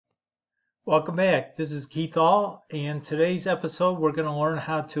Welcome back. This is Keith All, and today's episode we're going to learn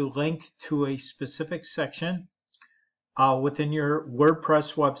how to link to a specific section within your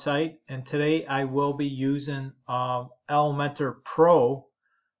WordPress website. And today I will be using Elementor Pro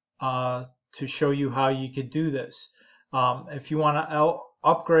to show you how you could do this. If you want to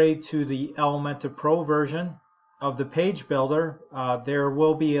upgrade to the Elementor Pro version of the page builder, there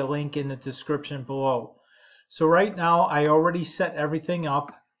will be a link in the description below. So right now I already set everything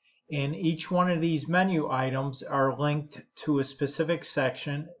up. And each one of these menu items are linked to a specific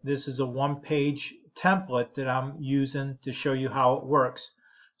section. This is a one-page template that I'm using to show you how it works.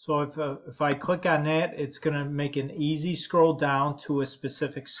 So if I click on that, it's going to make an easy scroll down to a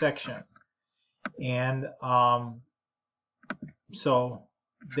specific section. And so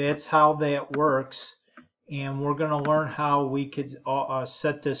that's how that works. And we're going to learn how we could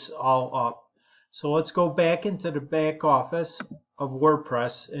set this all up. So let's go back into the back office of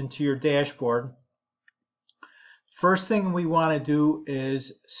WordPress into your dashboard. First thing we want to do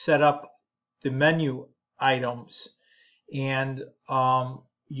is set up the menu items, and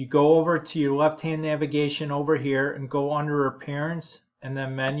you go over to your left-hand navigation over here and go under Appearance and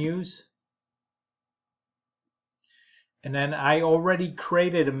then Menus. And then I already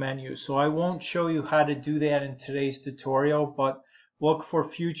created a menu, so I won't show you how to do that in today's tutorial, but look for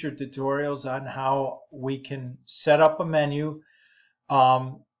future tutorials on how we can set up a menu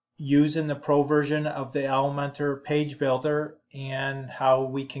using the Pro version of the Elementor page builder and how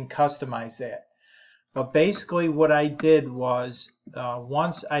we can customize that. But basically what I did was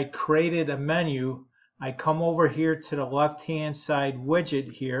once I created a menu, I come over here to the left hand side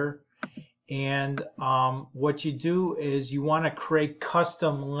widget here, and what you do is you want to create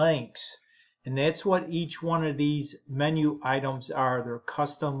custom links. And that's what each one of these menu items are. They're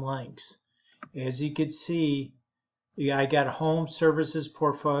custom links. As you can see, I got home, services,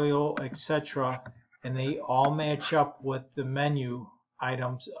 portfolio, etc. And they all match up with the menu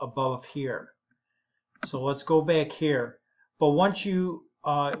items above here. So let's go back here. But once you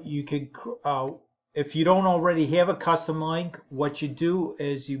if you don't already have a custom link, what you do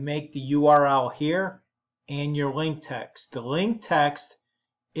is you make the URL here and your link text. The link text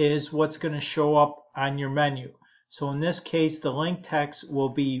is what's going to show up on your menu. So in this case, the link text will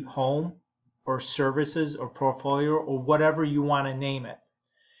be home or services or portfolio or whatever you want to name it.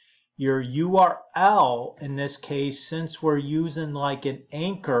 Your URL in this case, since we're using like an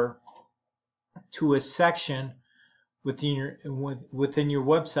anchor to a section within your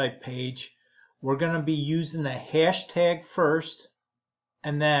website page, we're going to be using the hashtag first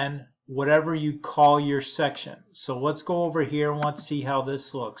and then whatever you call your section. So let's go over here and let's see how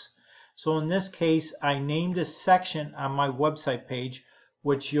this looks. So in this case, I named a section on my website page,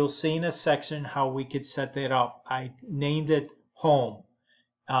 which you'll see in a section how we could set that up. I named it Home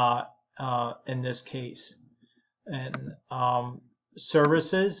in this case. And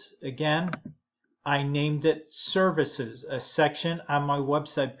Services, again, I named it Services. A section on my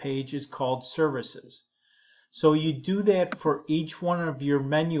website page is called Services. So you do that for each one of your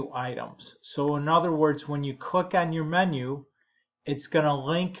menu items. So in other words, when you click on your menu, it's going to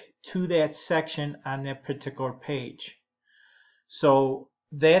link to that section on that particular page. So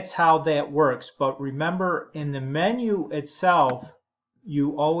that's how that works. But remember, in the menu itself,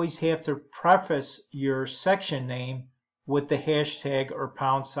 you always have to preface your section name with the hashtag or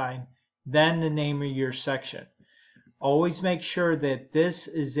 #, then the name of your section. Always make sure that this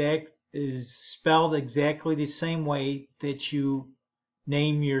is spelled exactly the same way that you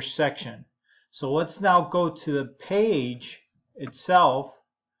name your section. So let's now go to the page itself,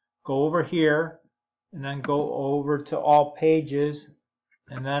 go over here, and then go over to all pages,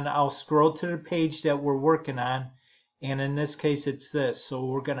 and then I'll scroll to the page that we're working on, and in this case it's this. So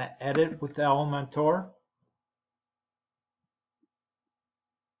we're going to edit with Elementor.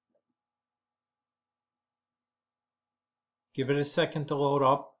 Give it a second to load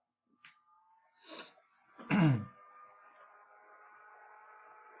up.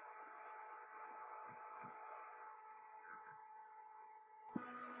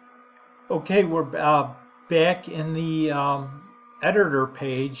 Okay, we're back in the editor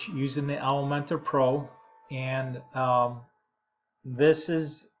page using the Elementor Pro, and this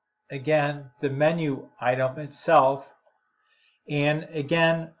is again the menu item itself. And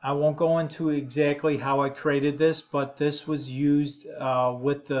again, I won't go into exactly how I created this, but this was used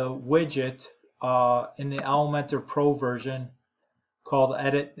with the widget in the Elementor Pro version called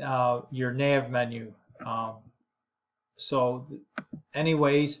Edit Your Nav Menu. So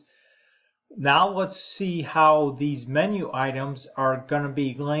anyways, now let's see how these menu items are going to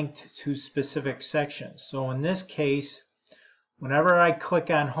be linked to specific sections. So in this case, Whenever I click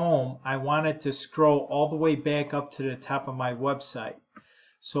on home, I want it to scroll all the way back up to the top of my website.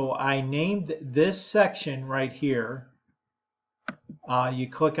 So I named this section right here. You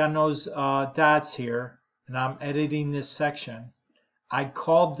click on those dots here, and I'm editing this section. I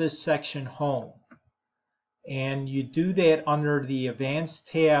called this section home. And you do that under the Advanced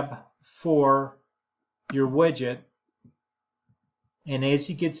tab for your widget. And as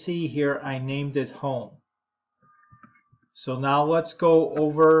you can see here, I named it home. So now let's go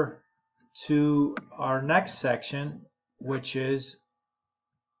over to our next section, which is,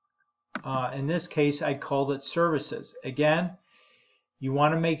 in this case, I called it services. Again, you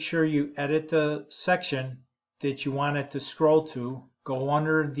want to make sure you edit the section that you want it to scroll to. Go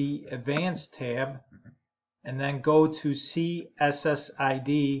under the Advanced tab and then go to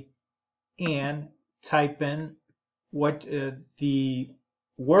CSSID and type in what the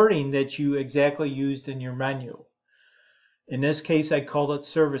wording that you exactly used in your menu. In this case, I called it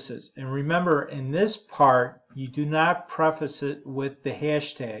services. And remember, in this part, you do not preface it with the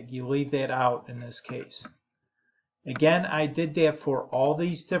hashtag. You leave that out in this case. Again, I did that for all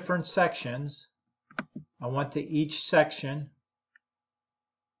these different sections. I went to each section,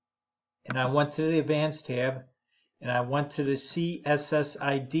 and I went to the Advanced tab, and I went to the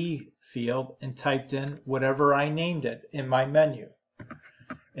CSSID field and typed in whatever I named it in my menu.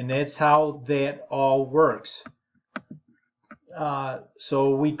 And that's how that all works.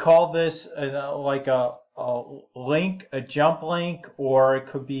 So we call this like a link, a jump link, or it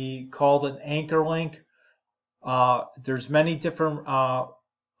could be called an anchor link. There's many different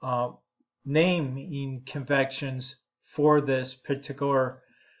naming conventions for this particular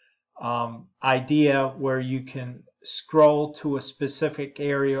idea where you can scroll to a specific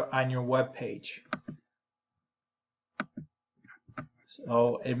area on your web page.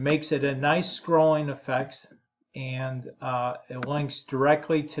 So it makes it a nice scrolling effect, and it links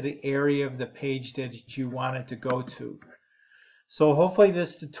directly to the area of the page that you want it to go to. So hopefully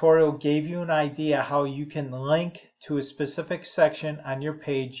this tutorial gave you an idea how you can link to a specific section on your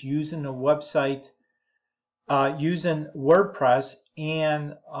page using the website, using WordPress,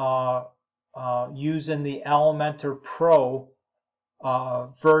 and using the Elementor Pro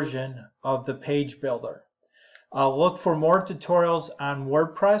version of the page builder. Look for more tutorials on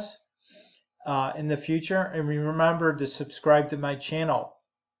WordPress in the future, and remember to subscribe to my channel.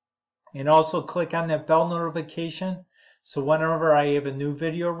 And also click on that bell notification so whenever I have a new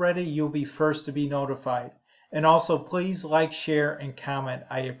video ready, you'll be first to be notified. And also please like, share, and comment.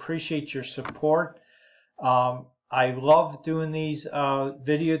 I appreciate your support. I love doing these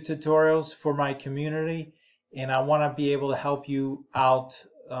video tutorials for my community, and I want to be able to help you out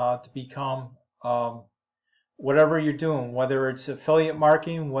to become whatever you're doing, whether it's affiliate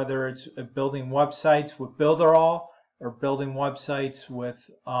marketing, whether it's building websites with Builderall, or building websites with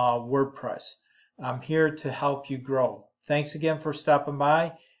WordPress. I'm here to help you grow. Thanks again for stopping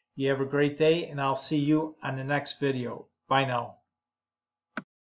by. You have a great day, and I'll see you on the next video. Bye now.